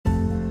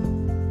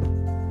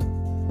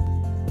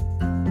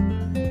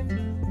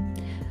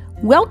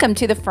Welcome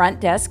to the Front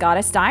Desk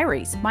Goddess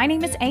Diaries. My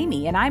name is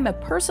Amy, and I'm a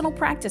personal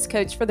practice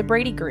coach for the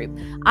Brady Group.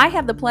 I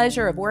have the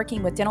pleasure of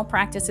working with dental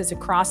practices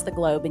across the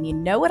globe, and you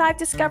know what I've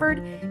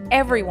discovered?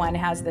 Everyone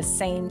has the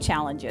same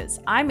challenges.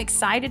 I'm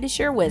excited to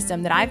share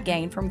wisdom that I've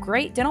gained from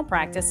great dental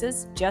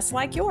practices just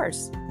like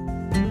yours.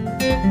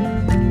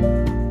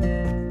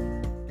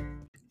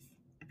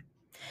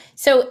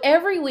 So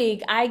every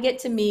week I get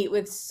to meet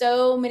with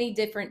so many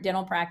different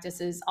dental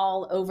practices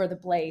all over the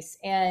place.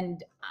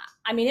 And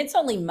I mean, it's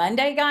only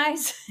Monday,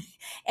 guys.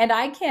 And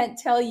I can't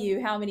tell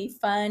you how many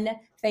fun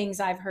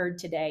things I've heard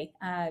today,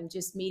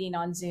 just meeting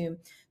on Zoom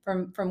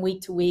from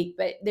week to week.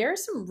 But there are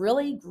some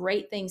really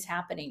great things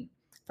happening,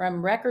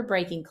 from record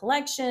breaking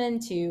collection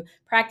to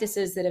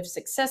practices that have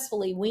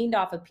successfully weaned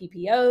off of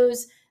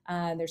PPOs.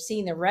 They're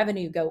seeing their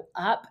revenue go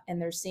up,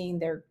 and they're seeing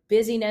their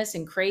busyness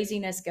and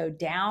craziness go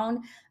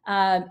down,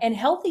 and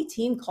healthy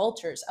team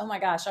cultures. Oh my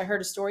gosh, I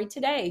heard a story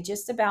today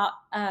just about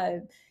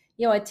a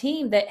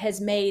team that has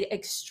made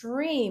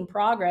extreme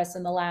progress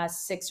in the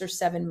last 6 or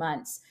 7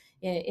 months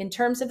in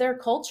terms of their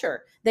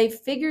culture. They've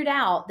figured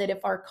out that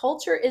if our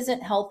culture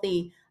isn't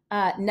healthy,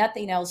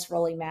 nothing else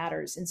really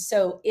matters. And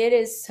so it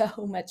is so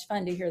much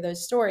fun to hear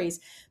those stories.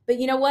 But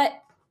you know what?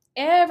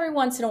 Every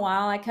once in a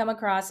while, I come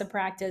across a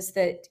practice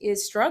that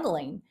is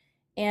struggling.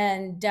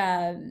 And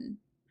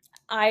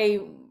I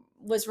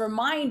was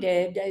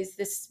reminded, is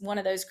this one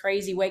of those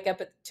crazy wake up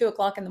at 2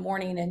 o'clock in the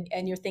morning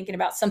and you're thinking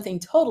about something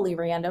totally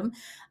random?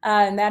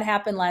 And that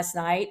happened last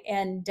night.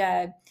 And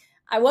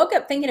I woke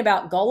up thinking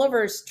about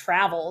Gulliver's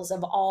Travels,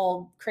 of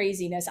all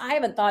craziness. I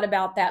haven't thought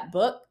about that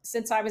book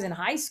since I was in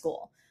high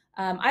school.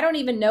 I don't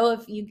even know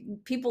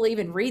if people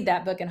even read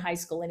that book in high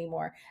school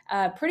anymore.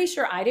 Pretty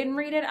sure I didn't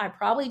read it. I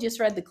probably just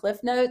read the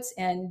Cliff Notes.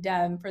 And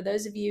for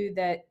those of you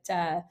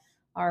that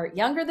are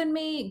younger than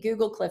me,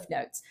 Google Cliff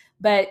Notes.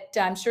 But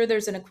I'm sure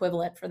there's an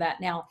equivalent for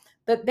that now.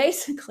 But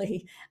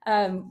basically,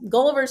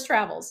 Gulliver's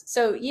Travels.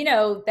 So,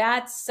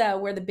 that's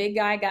where the big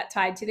guy got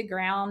tied to the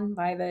ground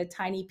by the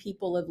tiny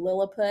people of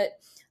Lilliput.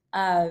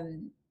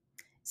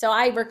 So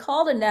I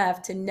recalled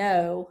enough to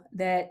know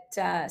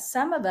that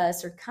some of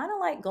us are kind of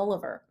like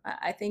Gulliver.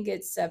 I think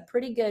it's a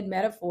pretty good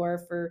metaphor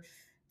for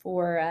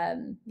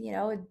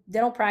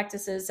dental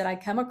practices that I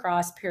come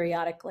across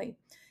periodically.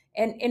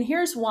 And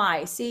here's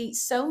why. See,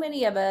 so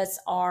many of us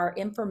are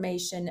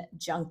information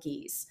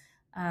junkies.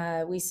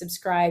 We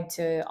subscribe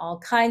to all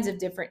kinds of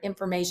different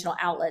informational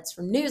outlets,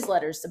 from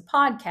newsletters to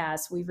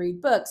podcasts. We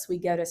read books, we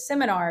go to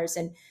seminars,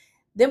 and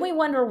then we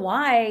wonder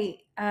why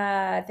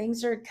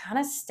things are kind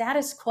of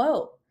status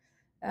quo.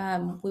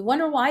 We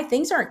wonder why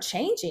things aren't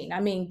changing. I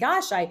mean,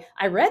 gosh, I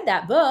read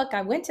that book.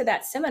 I went to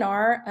that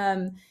seminar.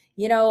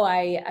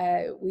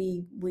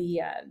 We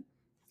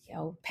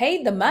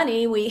paid the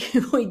money. We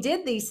we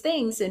did these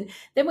things, and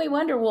then we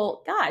wonder,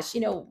 well, gosh,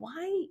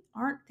 why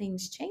aren't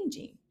things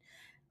changing?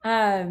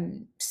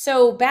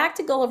 So back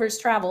to Gulliver's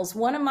Travels.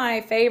 One of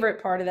my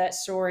favorite part of that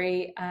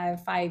story,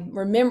 if I'm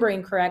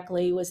remembering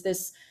correctly, was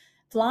this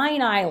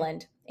flying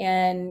island.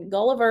 And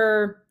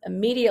Gulliver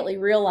immediately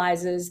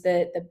realizes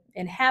that the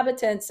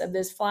inhabitants of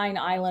this flying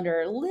island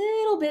are a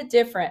little bit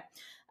different.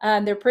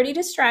 They're pretty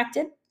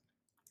distracted.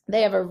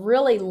 They have a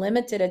really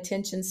limited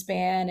attention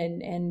span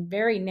and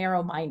very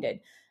narrow minded.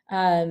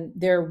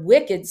 They're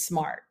wicked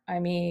smart. I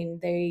mean,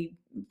 they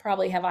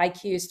probably have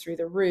IQs through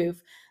the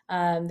roof.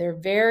 They're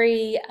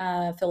very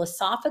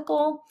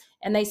philosophical,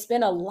 and they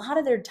spend a lot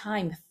of their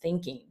time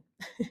thinking.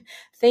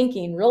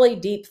 Thinking really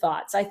deep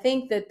thoughts. I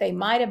think that they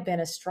might have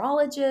been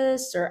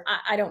astrologists, or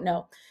I don't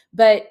know.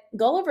 But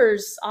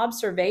Gulliver's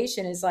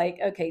observation is like,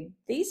 okay,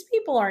 these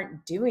people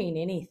aren't doing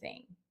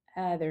anything.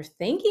 They're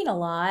thinking a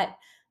lot.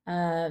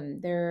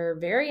 They're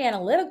very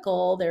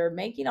analytical. They're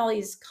making all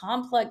these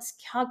complex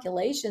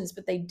calculations,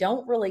 but they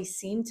don't really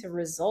seem to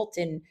result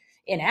in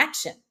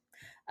action.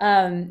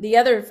 The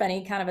other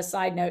funny kind of a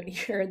side note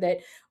here that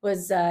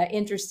was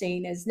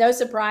interesting is, no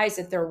surprise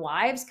that their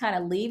wives kind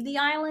of leave the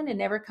island and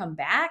never come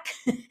back.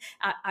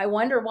 I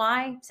wonder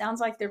why. Sounds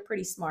like they're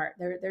pretty smart.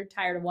 They're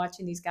tired of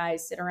watching these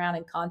guys sit around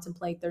and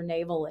contemplate their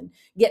navel and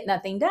get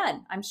nothing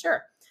done, I'm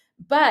sure.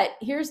 But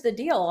here's the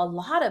deal. A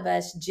lot of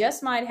us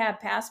just might have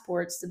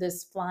passports to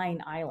this flying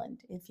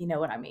island, if you know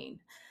what I mean.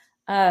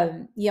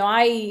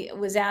 I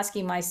was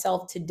asking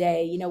myself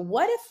today,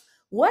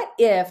 what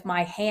if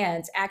my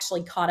hands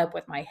actually caught up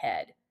with my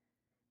head?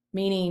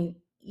 Meaning,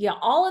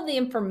 all of the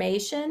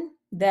information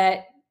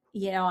that,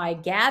 I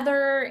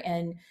gather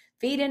and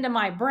feed into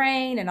my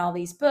brain, and all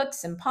these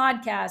books and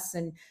podcasts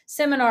and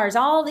seminars,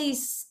 all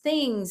these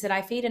things that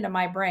I feed into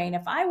my brain,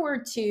 if I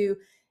were to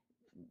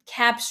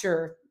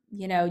capture,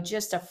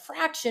 just a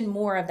fraction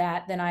more of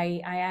that than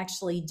I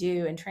actually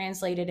do and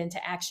translate it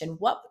into action,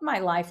 what would my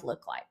life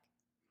look like?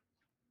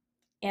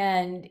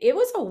 And it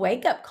was a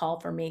wake up call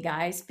for me,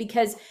 guys,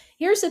 because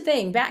here's the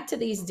thing, back to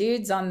these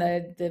dudes on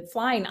the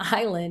flying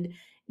island,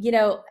 you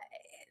know,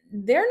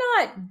 they're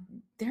not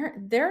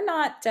they're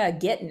not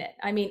getting it.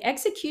 I mean,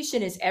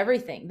 execution is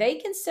everything. They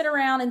can sit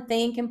around and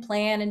think and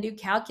plan and do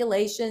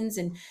calculations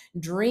and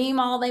dream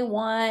all they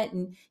want,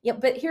 and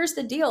but here's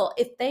the deal: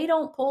 if they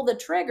don't pull the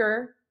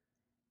trigger,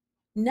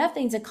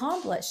 nothing's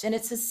accomplished. And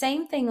it's the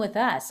same thing with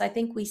us. I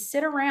think we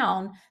sit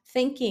around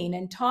thinking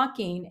and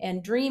talking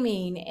and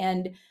dreaming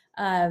and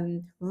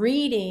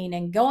reading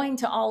and going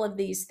to all of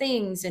these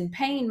things and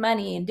paying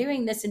money and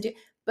doing this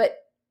but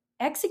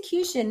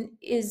execution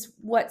is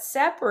what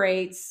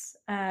separates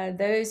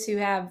those who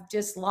have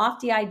just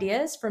lofty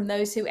ideas from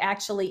those who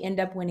actually end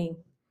up winning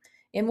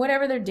in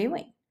whatever they're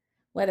doing,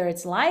 whether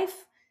it's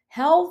life,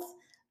 health,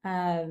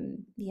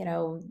 running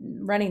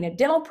a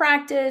dental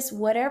practice,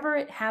 whatever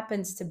it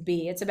happens to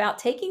be. It's about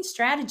taking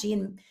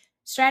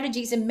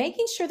strategies and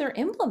making sure they're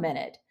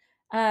implemented.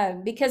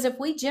 Because if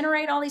we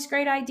generate all these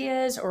great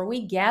ideas or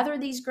we gather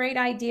these great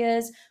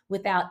ideas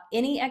without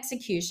any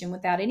execution,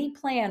 without any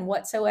plan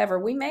whatsoever,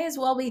 we may as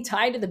well be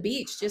tied to the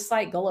beach, just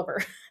like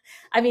Gulliver.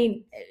 I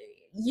mean,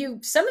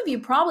 some of you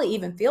probably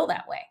even feel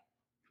that way.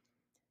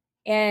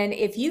 And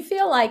if you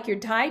feel like you're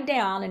tied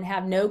down and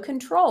have no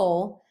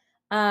control,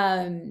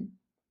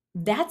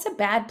 that's a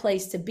bad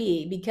place to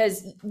be,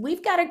 because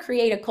we've got to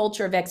create a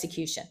culture of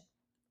execution.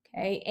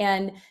 Okay.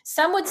 And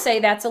some would say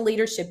that's a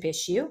leadership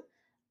issue.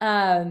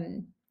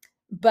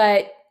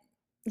 But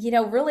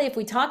really, if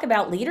we talk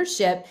about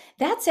leadership,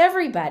 that's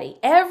everybody.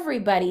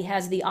 Everybody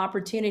has the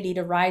opportunity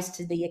to rise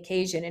to the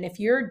occasion. And if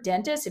your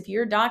dentist, if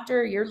your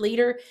doctor, your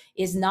leader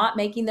is not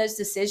making those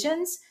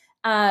decisions,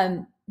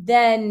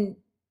 then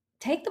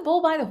take the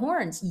bull by the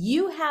horns.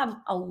 You have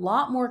a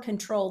lot more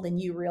control than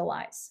you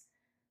realize.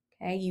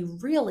 Okay, you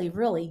really,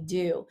 really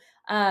do.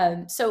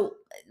 So,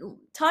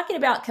 talking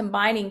about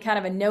combining kind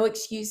of a no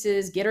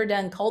excuses, get her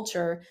done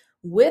culture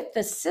with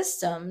the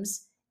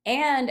systems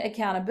and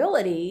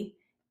accountability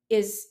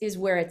is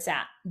where it's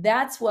at.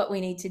 That's what we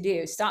need to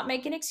do. Stop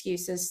making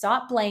excuses.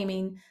 Stop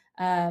blaming.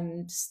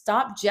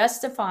 Stop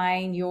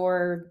justifying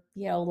your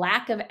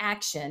lack of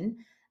action,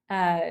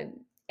 and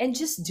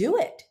just do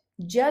it.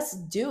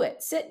 Just do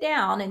it. Sit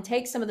down and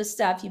take some of the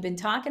stuff you've been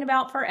talking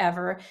about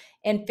forever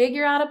and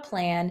figure out a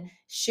plan,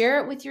 share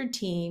it with your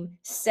team,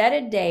 set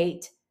a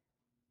date,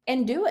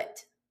 and do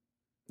it.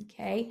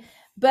 Okay.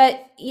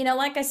 But,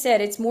 like I said,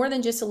 it's more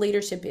than just a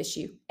leadership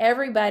issue.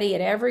 Everybody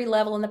at every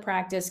level in the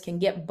practice can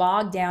get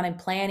bogged down in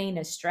planning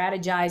and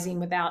strategizing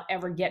without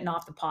ever getting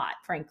off the pot,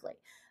 frankly.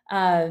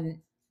 And,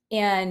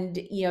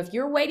 if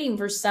you're waiting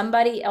for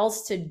somebody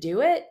else to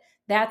do it,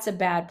 that's a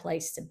bad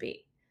place to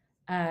be.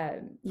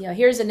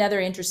 Here's another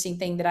interesting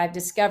thing that I've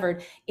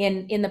discovered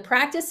in the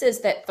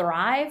practices that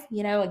thrive.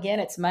 Again,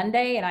 it's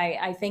Monday, and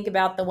I think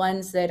about the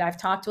ones that I've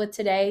talked with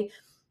today,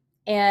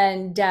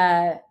 and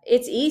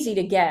it's easy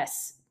to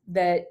guess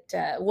that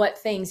what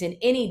things in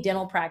any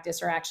dental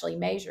practice are actually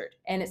measured,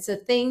 and it's the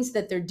things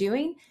that they're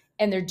doing,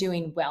 and they're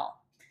doing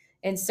well.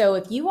 And so,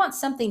 if you want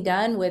something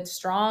done with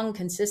strong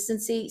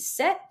consistency,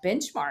 set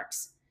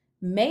benchmarks,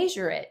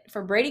 measure it.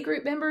 For Brady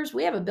Group members,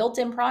 we have a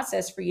built-in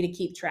process for you to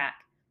keep track.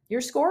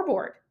 Your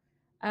scoreboard.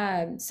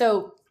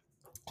 So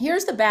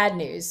here's the bad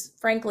news.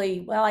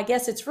 Frankly, well, I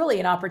guess it's really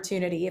an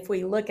opportunity if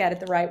we look at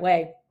it the right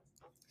way.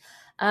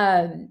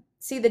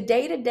 See, the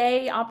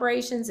day-to-day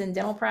operations in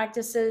dental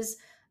practices,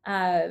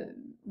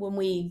 when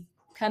we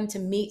come to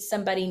meet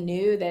somebody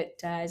new that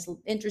is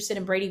interested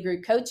in Brady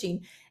Group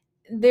coaching,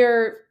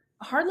 they're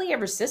hardly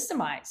ever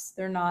systemized.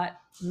 They're not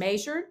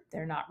measured.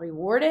 They're not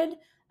rewarded.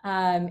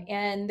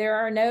 And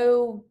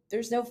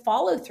there's no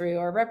follow through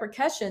or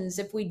repercussions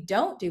if we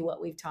don't do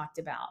what we've talked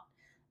about.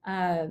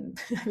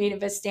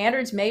 If a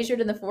standard's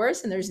measured in the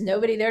forest and there's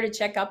nobody there to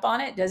check up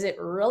on it, does it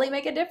really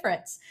make a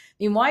difference?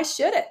 Why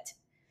should it?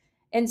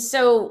 And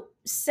so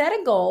set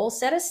a goal,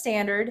 set a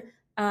standard,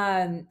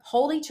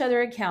 hold each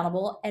other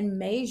accountable, and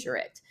measure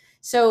it.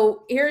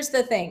 So here's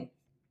the thing.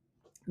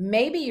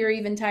 Maybe you're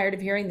even tired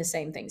of hearing the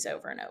same things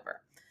over and over.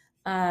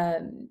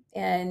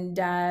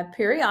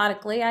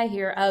 Periodically I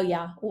hear, oh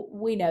yeah,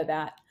 we know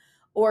that.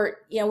 Or,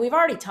 we've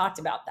already talked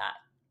about that.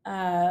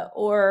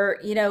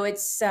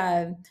 It's,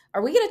 are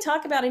we going to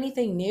talk about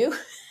anything new?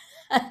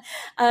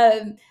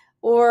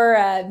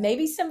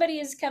 Maybe somebody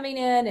is coming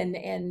in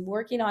and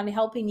working on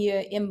helping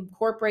you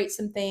incorporate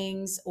some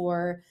things,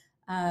 or,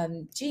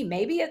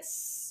 maybe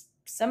it's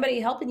somebody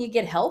helping you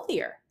get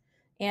healthier.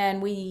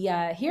 And we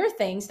hear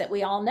things that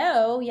we all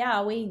know.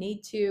 Yeah, we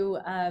need to,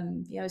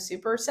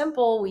 super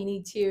simple. We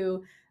need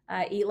to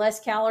eat less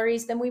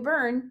calories than we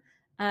burn.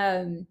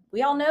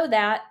 We all know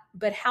that,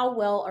 but how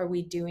well are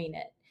we doing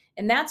it?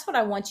 And that's what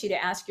I want you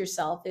to ask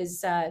yourself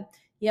is,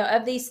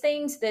 of these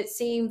things that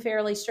seem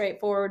fairly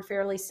straightforward,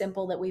 fairly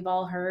simple that we've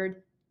all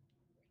heard,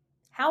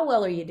 how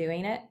well are you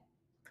doing it?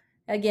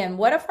 Again,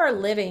 what if our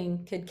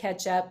living could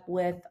catch up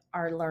with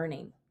our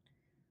learning?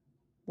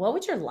 What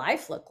would your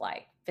life look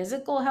like?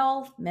 Physical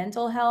health,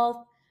 mental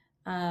health?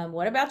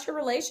 What about your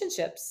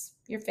relationships,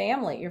 your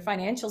family, your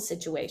financial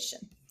situation?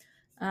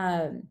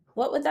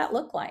 What would that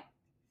look like?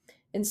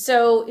 And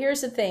so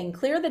here's the thing,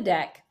 clear the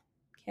deck,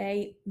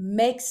 okay?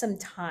 Make some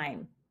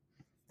time.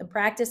 The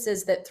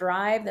practices that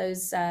thrive,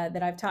 those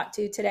that I've talked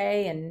to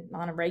today and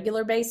on a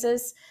regular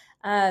basis,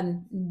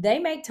 they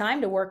make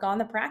time to work on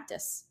the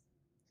practice.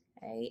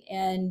 Okay?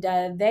 And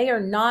they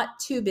are not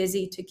too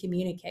busy to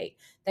communicate.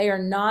 They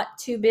are not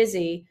too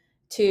busy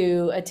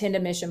to attend a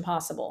Mission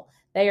Possible.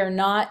 They are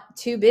not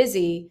too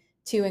busy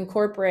to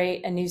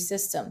incorporate a new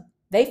system.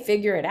 They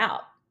figure it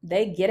out.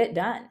 They get it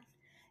done.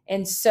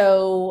 And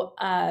so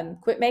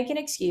quit making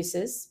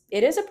excuses.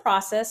 It is a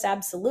process,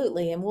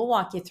 absolutely, and we'll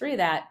walk you through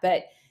that.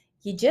 But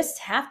you just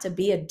have to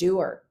be a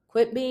doer.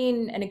 Quit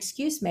being an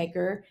excuse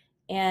maker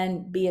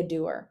and be a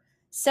doer.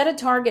 Set a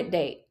target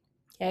date.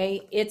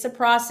 Okay, it's a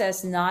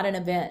process, not an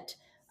event.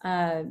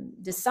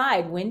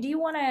 Decide, when do you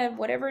want to,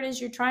 whatever it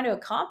is you're trying to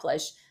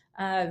accomplish,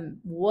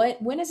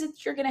 when is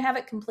it you're going to have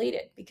it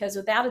completed? Because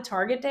without a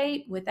target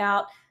date,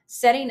 without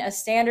setting a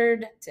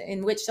standard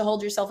in which to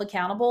hold yourself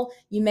accountable,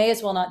 you may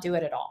as well not do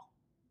it at all,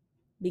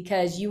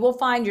 because you will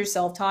find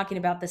yourself talking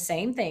about the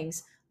same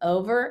things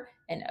over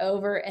and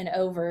over and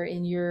over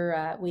in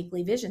your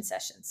weekly vision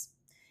sessions.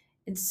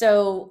 And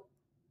so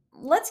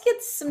let's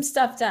get some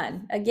stuff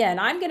done. Again,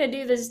 I'm going to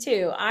do this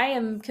too. I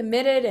am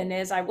committed. And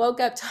as I woke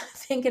up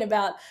thinking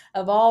about,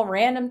 of all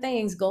random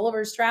things,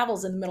 Gulliver's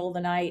Travels in the middle of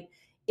the night,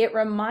 it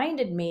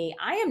reminded me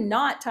I am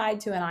not tied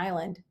to an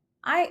island.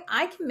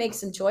 I can make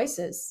some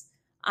choices.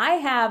 I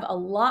have a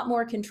lot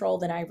more control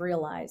than I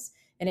realize.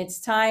 And it's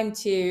time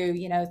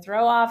to,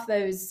 throw off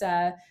those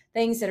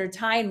things that are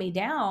tying me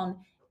down.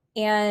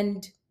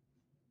 And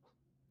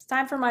it's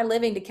time for my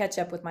living to catch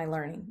up with my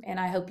learning. And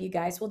I hope you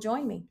guys will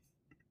join me.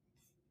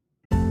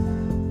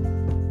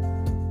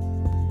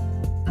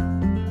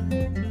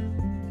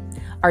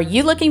 Are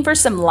you looking for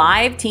some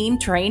live team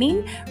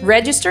training?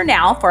 Register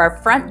now for our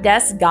Front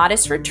Desk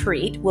Goddess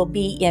Retreat. We'll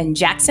be in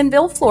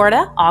Jacksonville,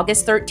 Florida,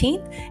 August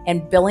 13th,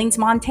 and Billings,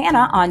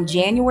 Montana on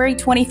January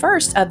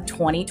 21st of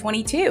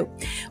 2022.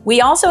 We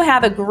also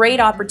have a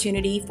great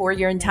opportunity for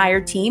your entire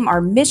team,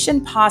 our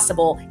Mission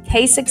Possible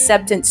Case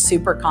Acceptance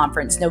Super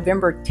Conference,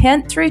 November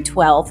 10th through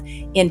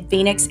 12th in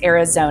Phoenix,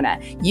 Arizona.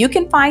 You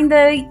can find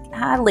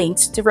the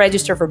links to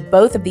register for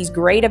both of these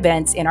great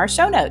events in our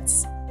show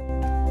notes.